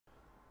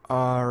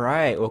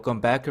Alright,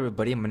 welcome back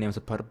everybody. My name is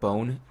Ante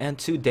Bellum, and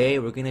today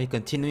we're gonna be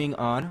continuing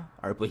on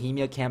our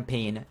Bohemia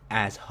campaign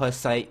as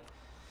Hussite.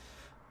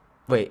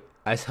 Wait,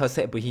 as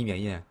Hussite Bohemia,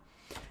 yeah.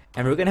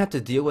 And we're gonna have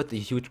to deal with the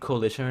huge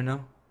coalition right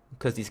now,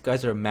 because these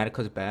guys are mad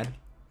because bad,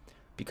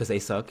 because they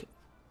suck,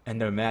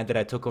 and they're mad that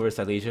I took over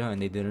Silesia and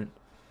they didn't.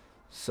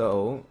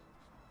 So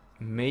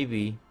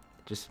maybe,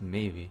 just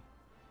maybe,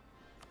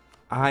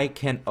 I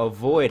can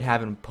avoid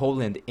having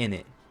Poland in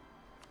it.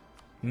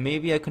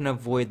 Maybe I can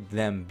avoid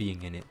them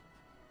being in it.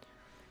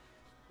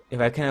 If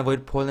I can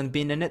avoid Poland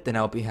being in it, then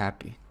I'll be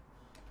happy.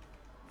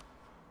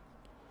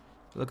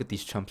 Look at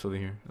these chumps over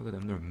here. Look at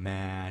them. They're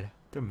mad.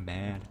 They're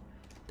mad.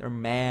 They're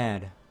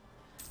mad.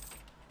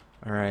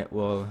 Alright,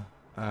 well,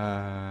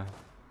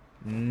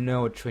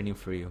 no training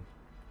for you.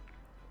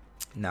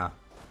 Nah.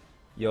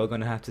 You're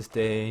gonna have to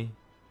stay.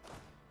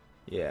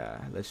 Yeah,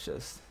 let's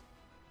just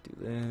do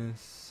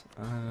this.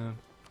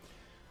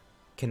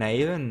 Can I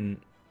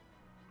even...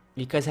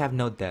 You guys have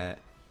no debt.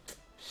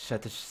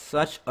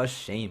 Such a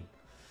shame.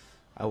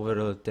 I would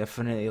have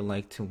definitely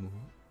liked to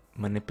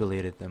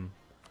manipulated them.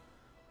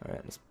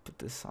 Alright, let's put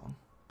this on.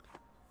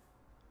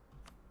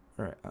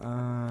 Alright,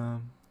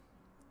 and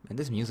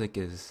this music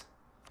is...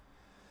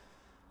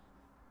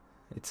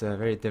 It's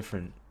very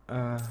different.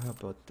 How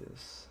about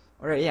this?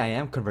 Alright, yeah, I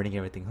am converting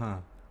everything, huh?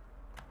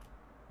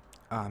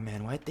 Ah,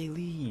 man, why'd they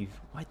leave?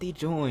 Why'd they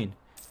join?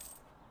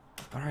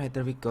 Alright,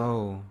 there we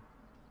go.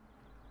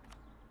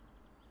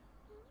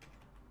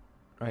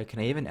 Alright, can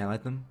I even ally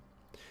them?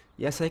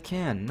 Yes, I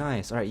can.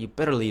 Nice. Alright, you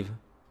better leave.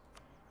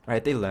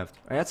 Alright, they left.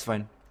 Alright, that's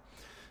fine.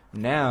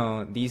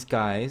 Now, these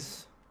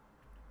guys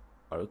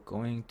are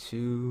going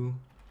to...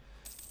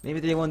 Maybe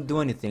they won't do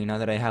anything now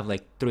that I have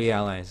like 3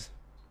 allies.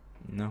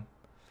 No.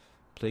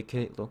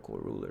 Placate local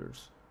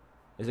rulers.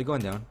 Is it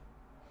going down?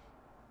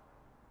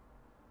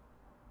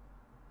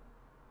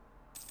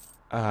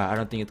 I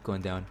don't think it's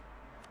going down.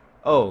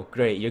 Oh,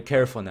 great. You're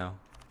careful now.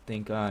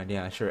 Thank God.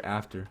 Yeah, sure,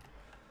 after.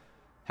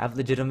 Have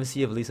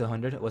legitimacy of at least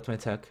 100? What's my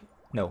tech?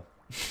 No.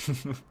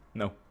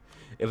 No.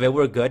 If it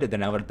were good,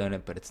 then I would have done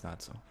it, but it's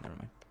not, so never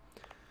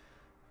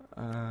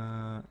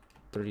mind.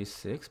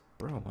 36?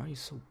 Bro, why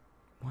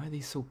are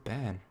they so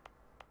bad?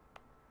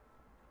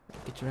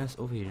 Get your ass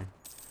over here.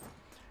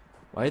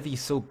 Why are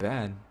these so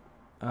bad?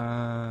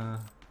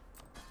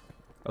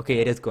 Okay,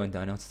 it is going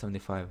down. Now it's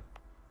 75.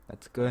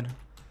 That's good.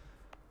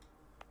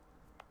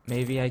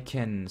 Maybe I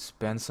can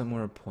spend some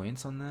more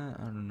points on that?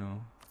 I don't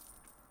know.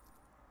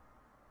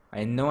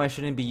 I know I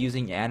shouldn't be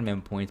using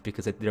admin points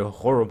because they're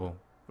horrible.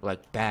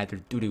 Like bad, they're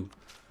doo-doo.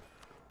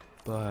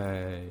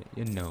 But,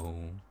 you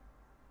know.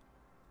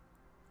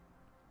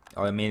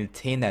 Oh, I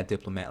maintain that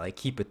diplomat, like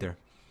keep it there.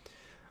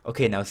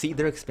 Okay, now see,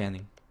 they're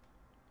expanding.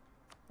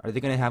 Are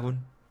they gonna have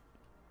one?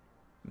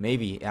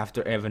 Maybe, if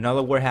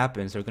another war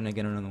happens, they're gonna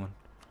get another one.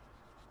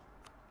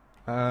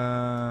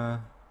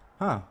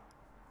 Huh.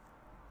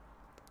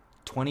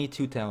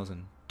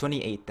 22,000.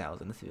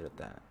 28,000, let's leave it at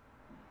that.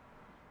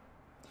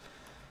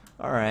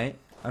 Alright.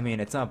 I mean,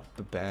 it's not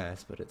the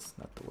best, but it's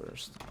not the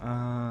worst.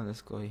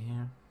 Let's go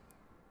here.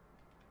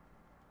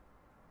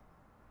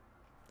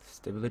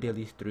 Stability at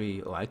least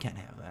 3. Oh, I can't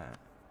have that.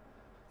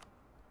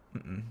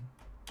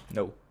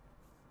 No.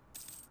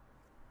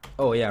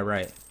 Oh, yeah,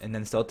 right. And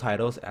then sell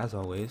titles, as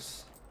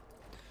always.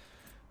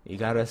 You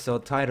gotta sell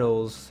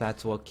titles.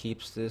 That's what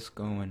keeps this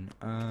going.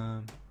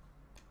 I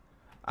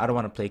don't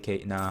want to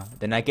placate. Nah.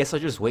 Then I guess I'll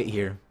just wait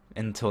here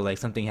until, like,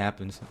 something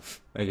happens.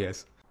 I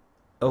guess.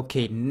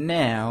 Okay,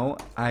 now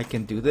I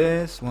can do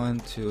this. 1,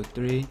 2,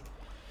 3.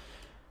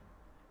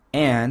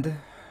 And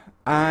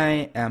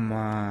I'm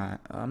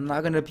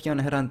not gonna be on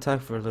head on tuck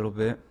for a little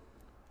bit.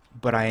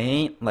 But I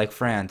ain't like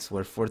France,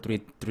 where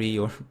 4-3-3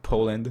 or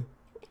Poland.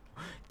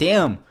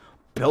 Damn!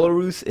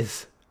 Belarus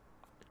is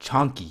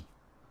chunky.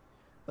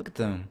 Look at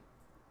them.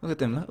 Look at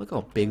them. Look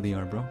how big they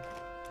are, bro.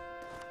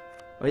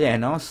 Oh yeah,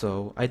 and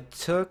also, I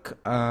took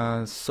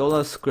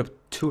Sola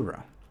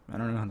Scriptura. I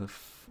don't know how to...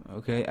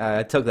 Okay,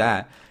 I took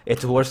that.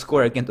 It's war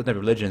score against other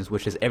religions,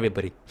 which is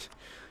everybody.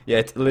 Yeah,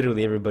 it's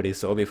literally everybody,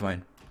 so I'll be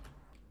fine.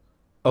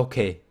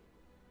 Okay,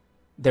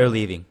 they're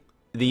leaving.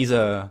 These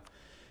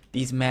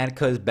mad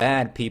cuz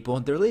bad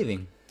people, they're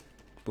leaving.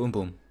 Boom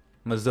boom.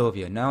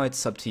 Mazovia, now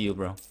it's up to you,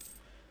 bro.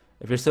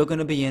 If you're still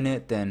gonna be in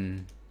it,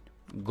 then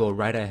go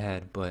right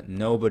ahead, but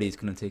nobody's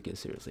gonna take it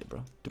seriously,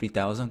 bro.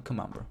 3,000? Come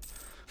on, bro.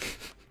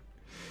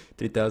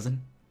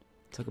 3,000?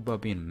 Talk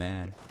about being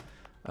mad.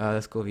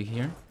 Let's go over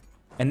here.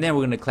 And then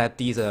we're gonna clap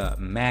these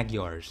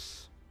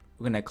Magyars.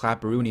 We're gonna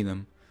clap Rooney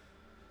them.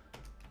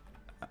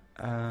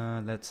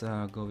 Let's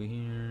go over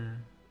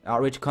here.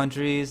 Outreach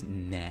countries?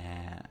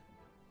 Nah.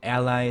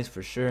 Allies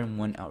for sure, and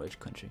 1 outreach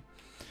country.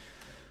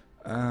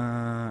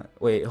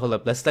 Wait, hold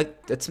up.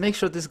 Let's make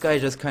sure this guy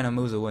just kind of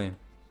moves away.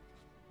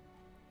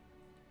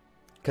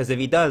 Cause if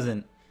he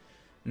doesn't,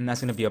 then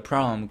that's gonna be a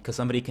problem. Cause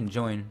somebody can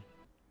join.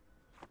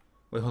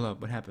 Wait, hold up.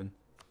 What happened?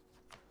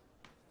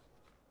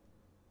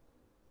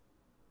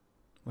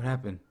 What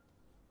happened?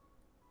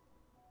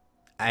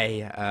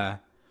 I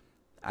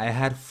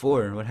had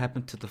 4. What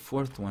happened to the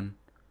 4th one?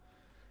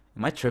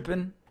 Am I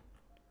tripping?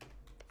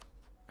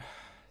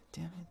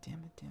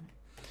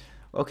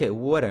 Okay,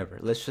 whatever.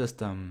 Let's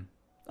just oh,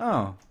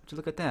 would you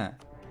look at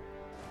that?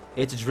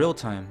 It's drill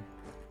time.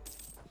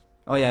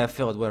 Oh yeah, I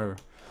failed, whatever.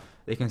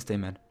 They can stay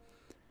mad.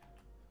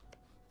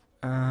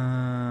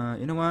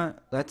 You know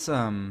what? Let's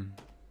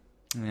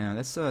yeah,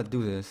 let's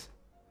do this.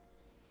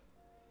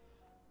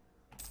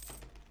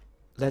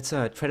 Let's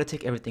try to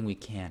take everything we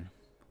can.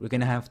 We're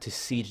gonna have to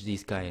siege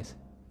these guys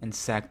and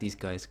sack these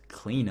guys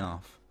clean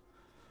off.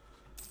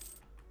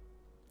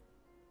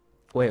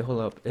 Wait, hold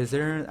up. Is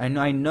there?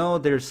 I know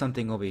there's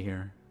something over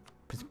here.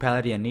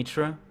 Principality of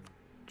Nitra,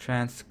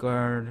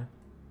 Transguard,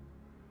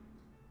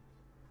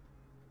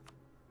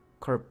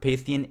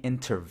 Carpathian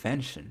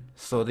Intervention.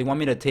 So they want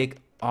me to take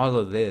all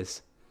of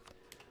this.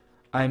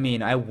 I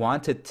mean, I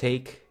want to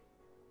take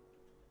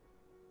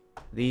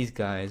these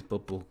guys,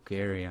 but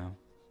Bulgaria.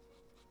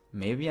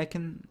 Maybe I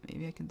can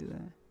do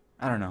that.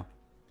 I don't know.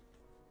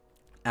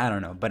 I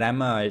don't know, but I'm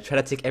try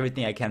to take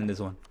everything I can in this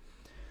one.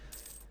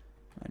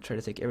 I try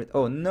to take everything.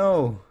 Oh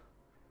no!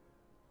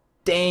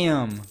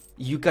 Damn!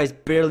 You guys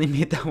barely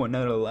made that one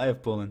out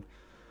alive, Poland.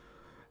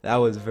 That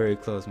was very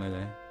close, my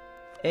guy.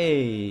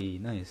 Hey,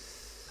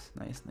 nice,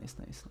 nice, nice,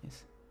 nice,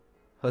 nice.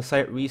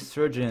 Hussite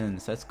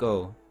resurgence. Let's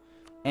go.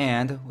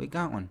 And we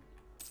got one.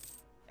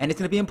 And it's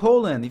gonna be in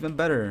Poland, even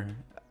better.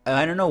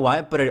 I don't know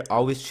why, but it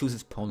always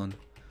chooses Poland.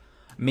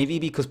 Maybe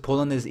because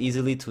Poland is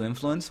easily to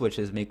influence, which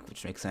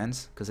makes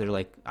sense, because they're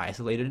like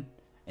isolated,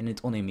 and it's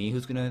only me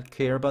who's gonna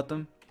care about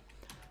them.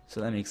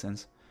 So that makes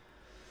sense.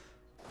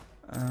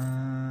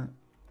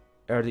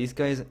 Are these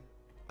guys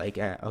like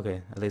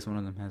okay? At least one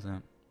of them has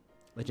a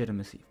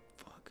legitimacy.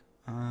 Fuck.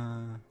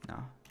 No.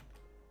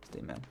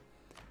 Stay mad.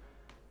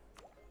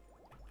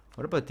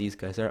 What about these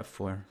guys? They're at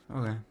 4.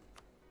 Okay.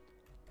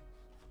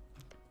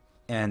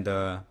 And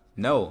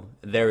no,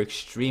 they're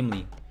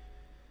extremely.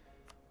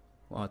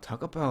 Wow,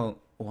 talk about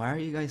why are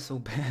you guys so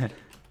bad?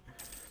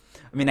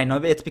 I mean, I know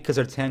it's because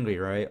they're Tangri,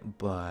 right?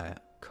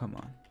 But come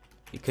on,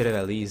 you could have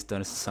at least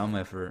done some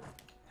effort,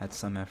 had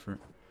some effort.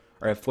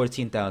 All right,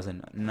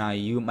 14,000. Now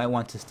you might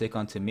want to stick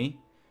onto me.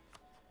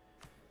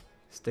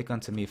 Stick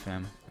onto me,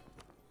 fam.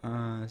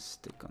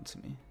 Stick onto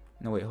me.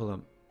 No, wait, hold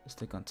up.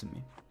 Stick onto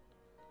me.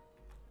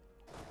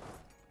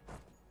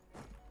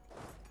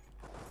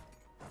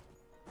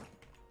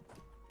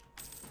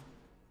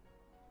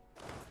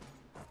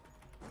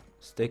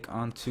 Stick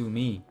onto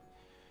me.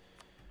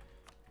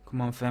 Come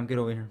on, fam, get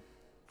over here.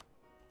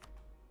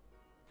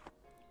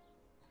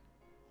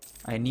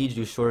 I need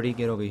you, shorty.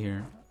 Get over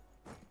here.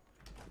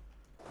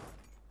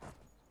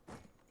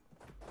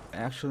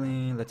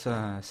 Actually, let's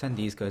send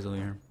these guys over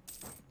here.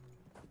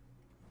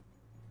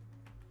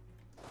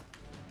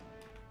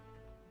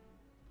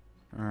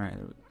 Alright,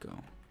 there we go.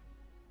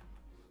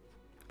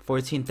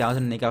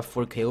 14,000 and they got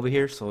 4k over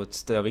here, so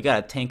it's we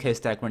got a 10k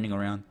stack running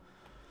around.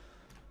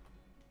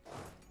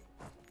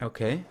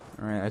 Okay,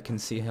 alright, I can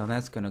see how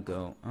that's gonna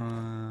go.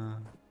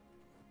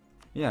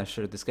 Yeah,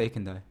 sure, this guy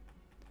can die.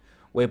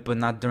 Wait, but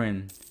not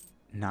during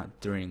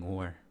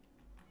war.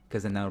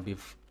 Because then that'll be,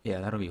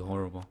 yeah, that'll be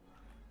horrible.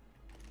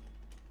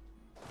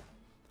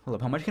 Hold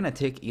up, how much can I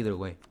take either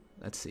way?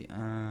 Let's see,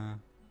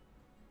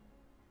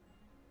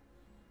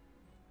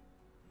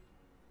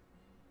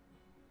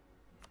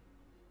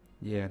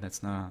 yeah,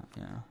 that's not,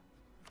 yeah.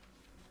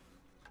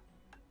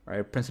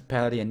 Alright,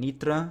 Principality of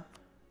Nitra.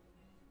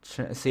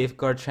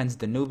 Safeguard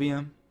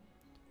Transdanubium.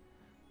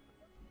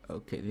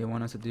 Okay, they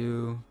want us to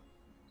do...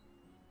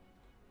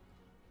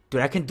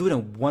 Dude, I can do it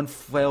in one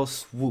fell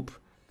swoop.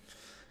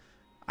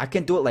 I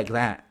can do it like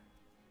that.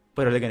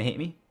 But are they gonna hate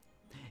me?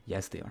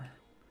 Yes, they are.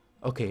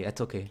 Okay,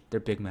 that's okay. They're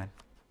big, man.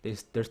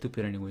 They're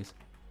stupid anyways.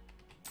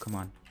 Come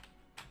on.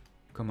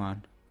 Come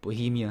on.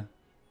 Bohemia.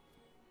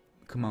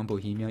 Come on,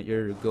 Bohemia.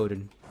 You're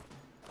golden.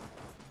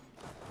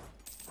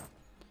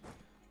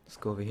 Let's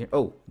go over here.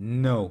 Oh,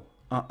 no.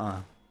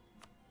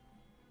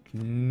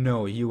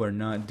 No, you are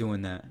not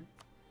doing that.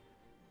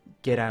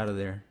 Get out of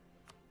there.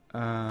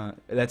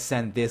 Let's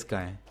send this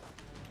guy.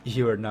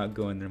 You are not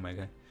going there, my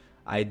guy.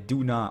 I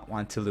do not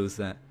want to lose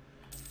that.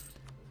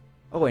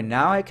 Oh wait,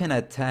 now I can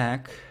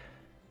attack.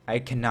 I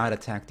cannot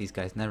attack these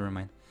guys. Never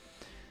mind.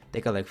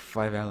 They got like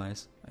 5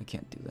 allies. I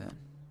can't do that.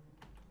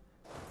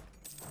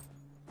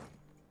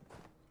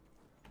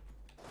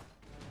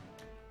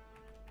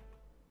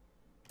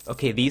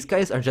 Okay, these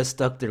guys are just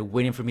stuck there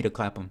waiting for me to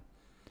clap them.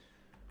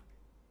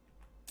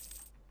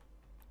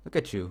 Look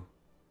at you.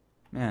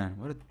 Man,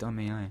 what a dumb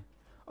AI.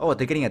 Oh,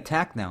 they're getting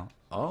attacked now.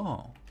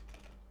 Oh.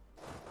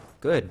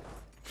 Good.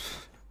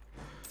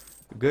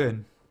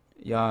 Good.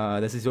 Yeah,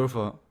 this is your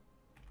fault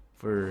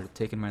for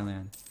taking my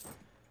land.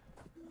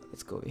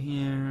 Let's go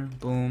here.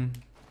 Boom.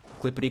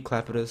 Clippity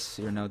clapidus,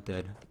 you're now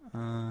dead.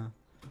 Can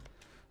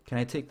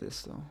I take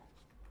this though?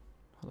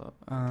 Hold up.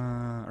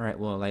 Alright,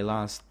 well, I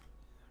lost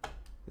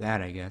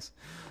that, I guess.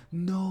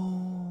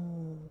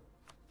 No.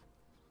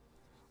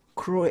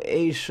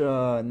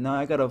 Croatia. Now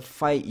I gotta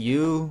fight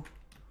you.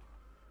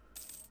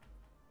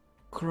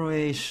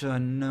 Croatia,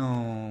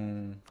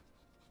 no.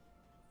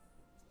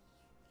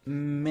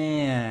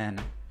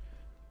 Man.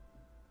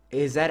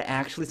 Is that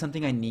actually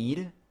something I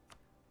need?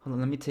 Hold on,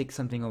 let me take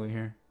something over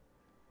here.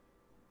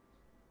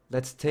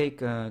 Let's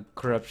take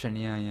corruption.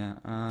 Yeah,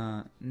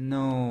 yeah.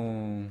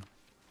 No.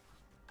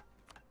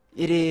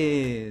 It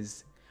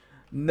is.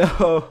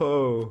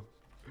 No.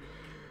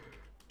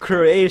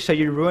 Croatia,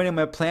 you're ruining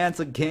my plans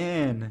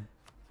again.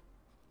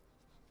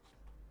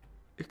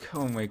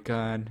 Oh my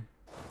god.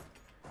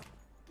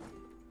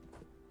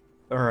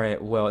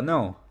 Alright, well,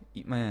 no.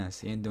 Eat my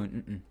ass. You ain't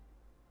doing.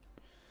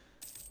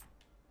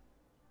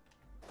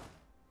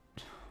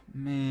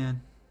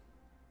 Man.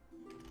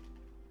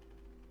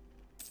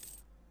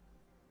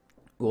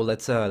 Well,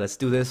 let's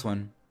do this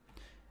one.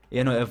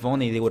 You know, if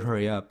only they would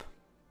hurry up.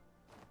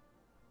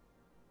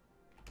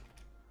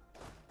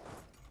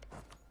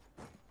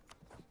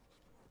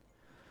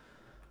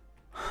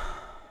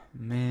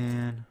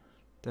 Man,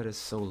 that is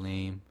so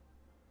lame.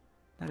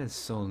 That is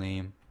so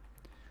lame.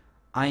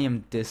 I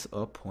am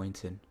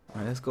disappointed.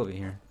 Alright, let's go over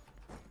here.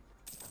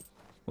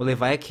 Well,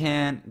 if I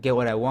can't get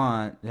what I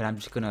want, then I'm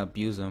just gonna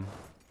abuse them.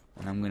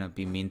 And I'm gonna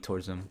be mean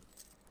towards them.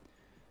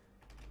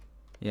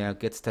 Yeah,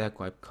 get stack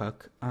wipe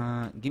cuck.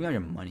 Give me all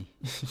your money.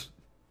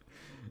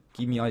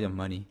 Give me all your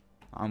money.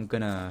 I'm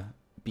gonna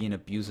be an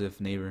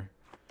abusive neighbor.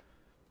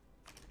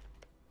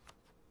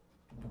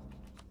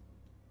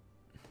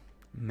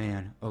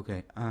 Man,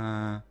 okay.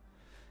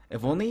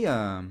 If only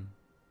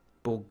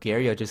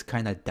Bulgaria just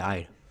kinda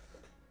died.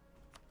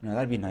 No,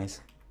 that'd be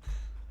nice.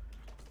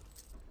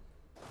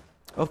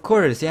 Of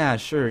course, yeah,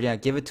 sure, yeah,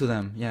 give it to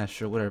them. Yeah,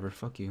 sure, whatever,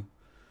 fuck you.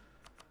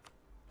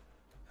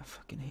 I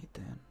fucking hate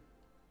that.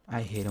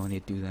 I hate when they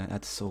do that.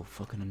 That's so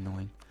fucking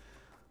annoying.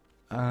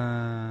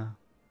 Alright,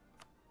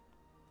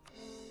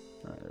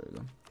 there we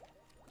go.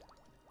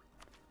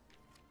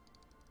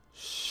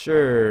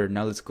 Sure,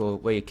 now let's go.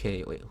 Wait,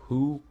 okay, wait,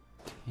 who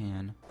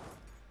can...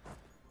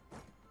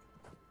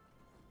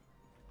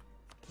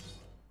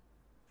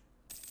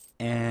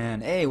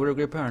 And, hey, we're a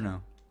great power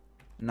now.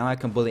 Now I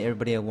can bully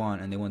everybody I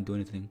want and they won't do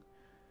anything.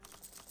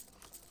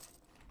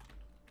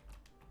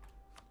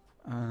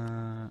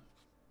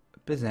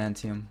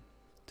 Byzantium.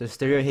 Does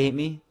Styria hate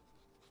me?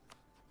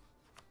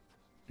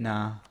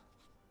 Nah.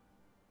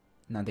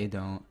 Nah, they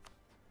don't.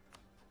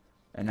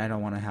 And I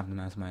don't want to have them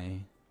as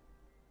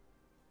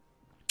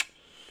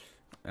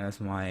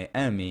my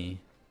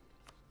enemy.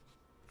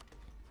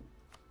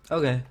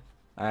 Okay.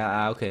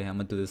 Okay, I'm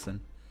gonna do this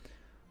then.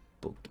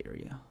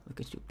 Bulgaria. Look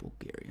at you,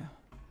 Bulgaria.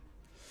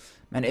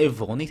 Man,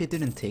 if only they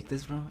didn't take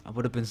this, bro, I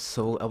would have been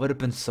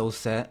so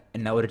set,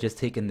 and I would have just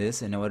taken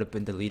this, and I would have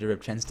been the leader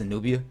of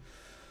Transdanubia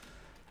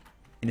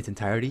in its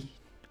entirety.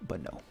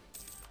 But no.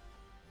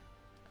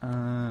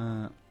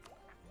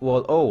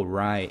 Well, oh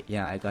right,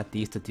 yeah, I got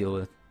these to deal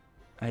with.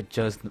 I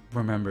just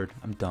remembered.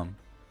 I'm dumb.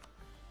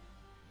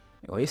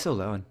 Why are you so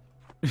loud?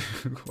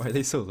 Why are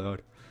they so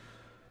loud?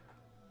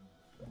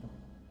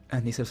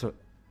 And these are so...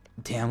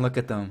 Damn, look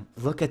at them.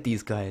 Look at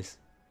these guys.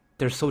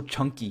 They're so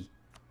chunky.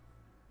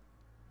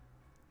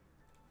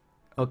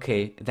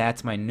 Okay,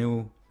 that's my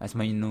new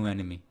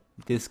enemy.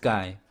 This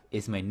guy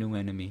is my new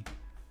enemy.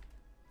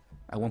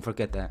 I won't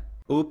forget that.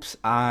 Oops,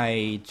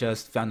 I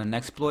just found an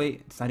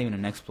exploit. It's not even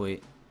an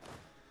exploit.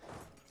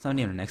 It's not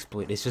even an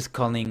exploit. It's just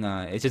calling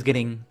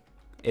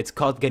it's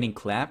called getting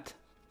clapped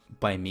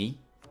by me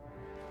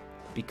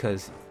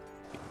because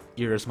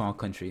you're a small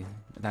country.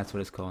 That's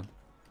what it's called.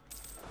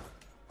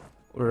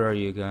 Where are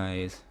you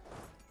guys?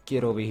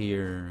 Get over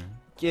here.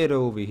 Get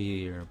over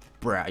here.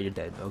 Bruh, you're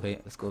dead. Okay,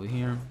 let's go over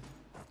here.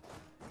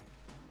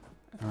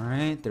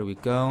 Alright, there we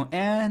go.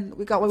 And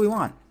we got what we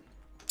want.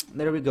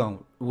 There we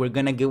go. We're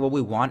gonna get what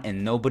we want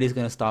and nobody's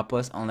gonna stop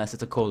us unless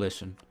it's a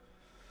coalition.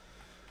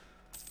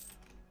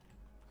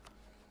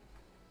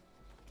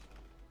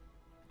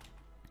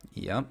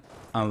 Yep.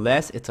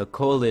 Unless it's a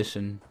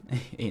coalition,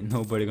 ain't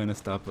nobody gonna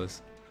stop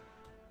us.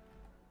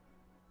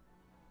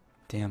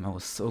 Damn, I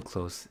was so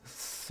close.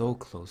 So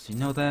close. You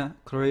know that,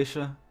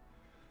 Croatia?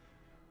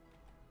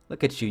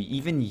 Look at you.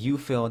 Even you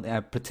failed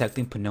at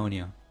protecting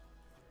Pannonia.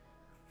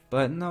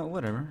 But no,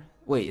 whatever.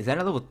 Wait, is that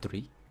a level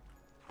 3?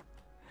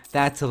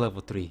 That's a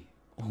level 3.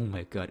 Oh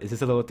my god. Is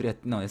this a level 3?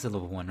 No, it's a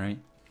level 1, right?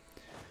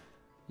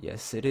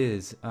 Yes, it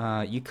is.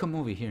 You come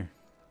over here.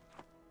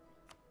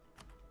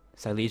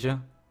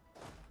 Silesia?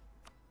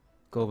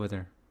 Go over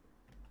there.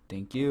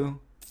 Thank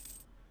you.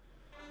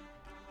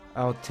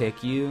 I'll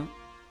take you.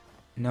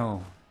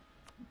 No.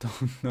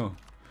 Don't, no.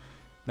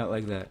 Not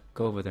like that.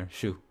 Go over there.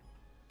 Shoo.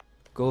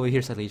 Go over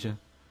here, Silesia.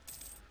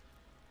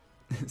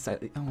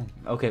 Oh,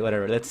 okay,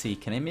 whatever. Let's see.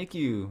 Can I make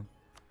you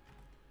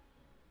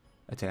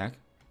attack?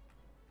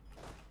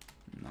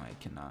 No, I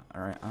cannot.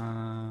 Alright,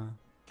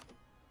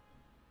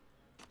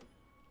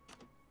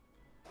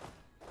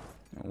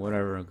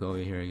 whatever, I'll go over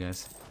here, I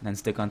guess. And then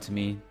stick onto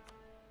me.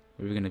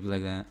 We're gonna be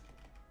like that.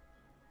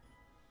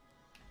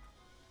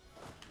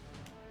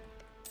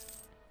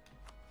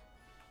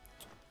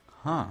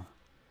 Huh.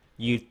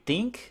 You'd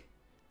think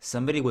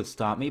somebody would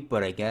stop me,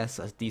 but I guess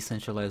a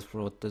decentralized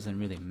world doesn't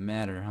really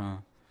matter, huh?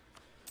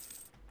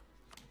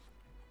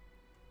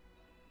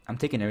 I'm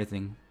taking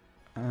everything.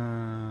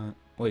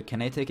 Wait,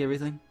 can I take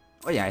everything?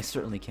 Oh yeah, I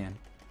certainly can.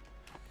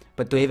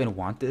 But do I even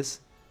want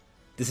this?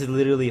 This is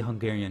literally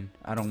Hungarian.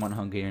 I don't want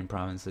Hungarian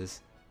provinces.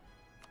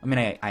 I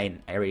mean, I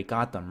already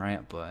got them,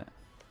 right? But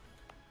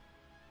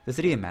does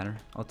it even matter?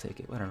 I'll take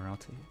it. Whatever, I'll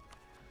take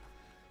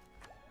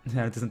it.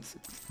 Yeah, it doesn't.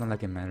 It's not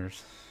like it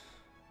matters.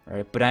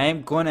 Alright, but I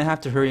am going to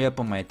have to hurry up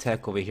on my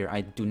tech over here.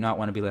 I do not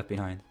want to be left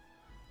behind.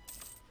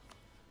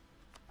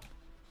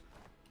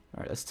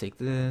 Alright, let's take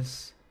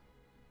this.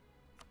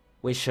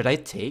 Wait, should I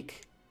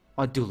take?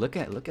 Oh, dude, look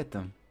at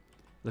them.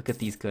 Look at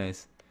these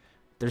guys.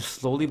 They're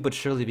slowly but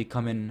surely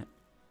becoming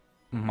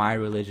my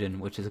religion,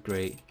 which is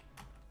great.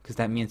 Because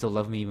that means they'll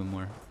love me even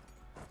more.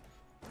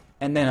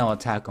 And then I'll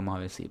attack them,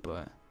 obviously,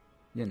 but,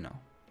 you know.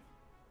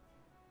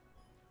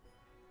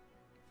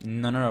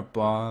 None are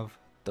above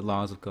the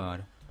laws of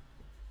God.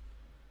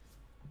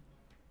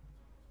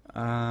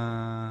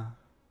 Bruh.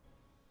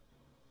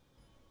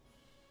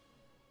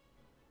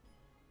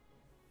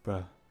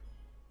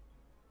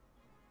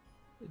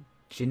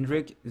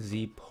 Jindrik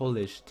the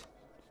Polished.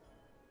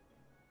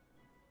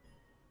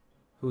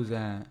 Who's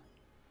that?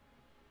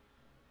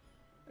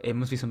 It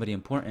must be somebody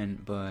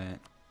important, but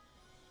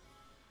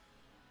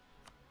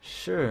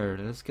sure,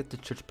 let's get the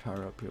church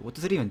power up here. What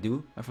does it even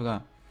do? I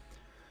forgot.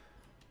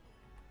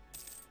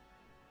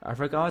 I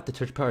forgot what the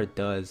church power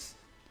does,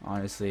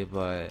 honestly,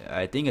 but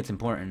I think it's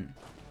important.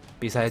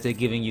 Besides it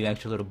giving you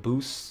extra little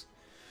boosts,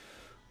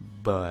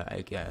 but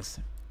I guess.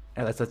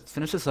 Alright, let's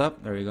finish this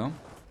up. There we go.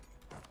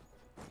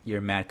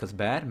 You're mad cause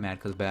bad, mad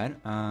cause bad.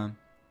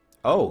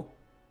 Oh,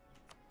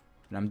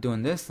 and I'm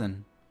doing this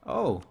then.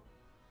 Oh.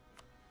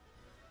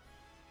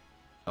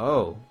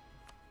 Oh.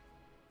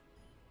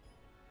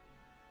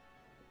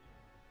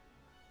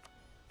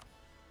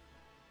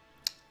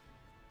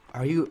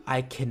 Are you?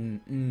 I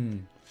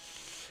can.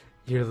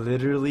 You're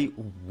literally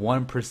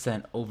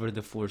 1% over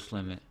the force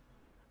limit.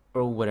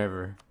 Or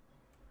whatever.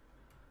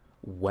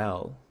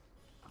 Well,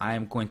 I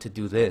am going to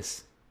do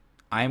this.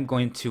 I am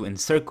going to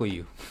encircle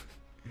you.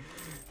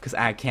 Because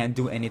I can't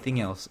do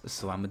anything else.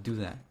 So I'm going to do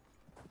that.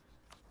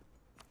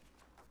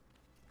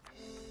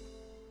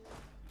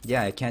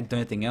 Yeah, I can't do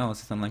anything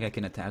else. It's not like I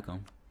can attack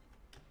them.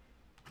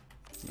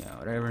 Yeah,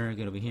 whatever.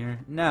 Get over here.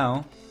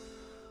 Now,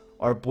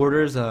 our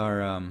borders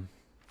are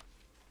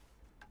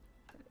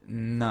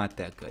not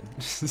that good.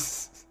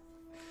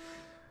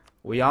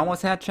 We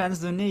almost had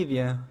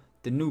Transdanubia,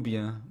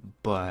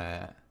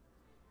 but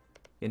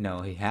you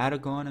know, he had to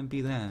go on and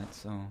be that.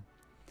 So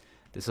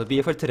this will be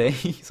it for today.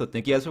 So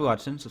thank you guys for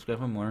watching. Subscribe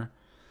for more.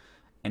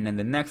 And in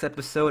the next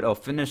episode, I'll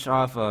finish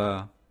off.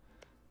 I'm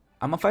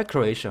gonna fight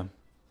Croatia.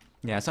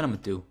 Yeah, that's what I'm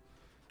gonna do.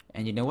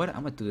 And you know what?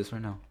 I'm gonna do this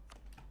right now.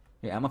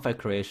 Yeah, I'm gonna fight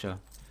Croatia.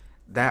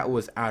 That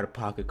was out of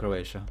pocket,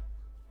 Croatia.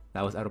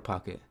 That was out of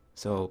pocket.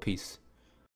 So peace.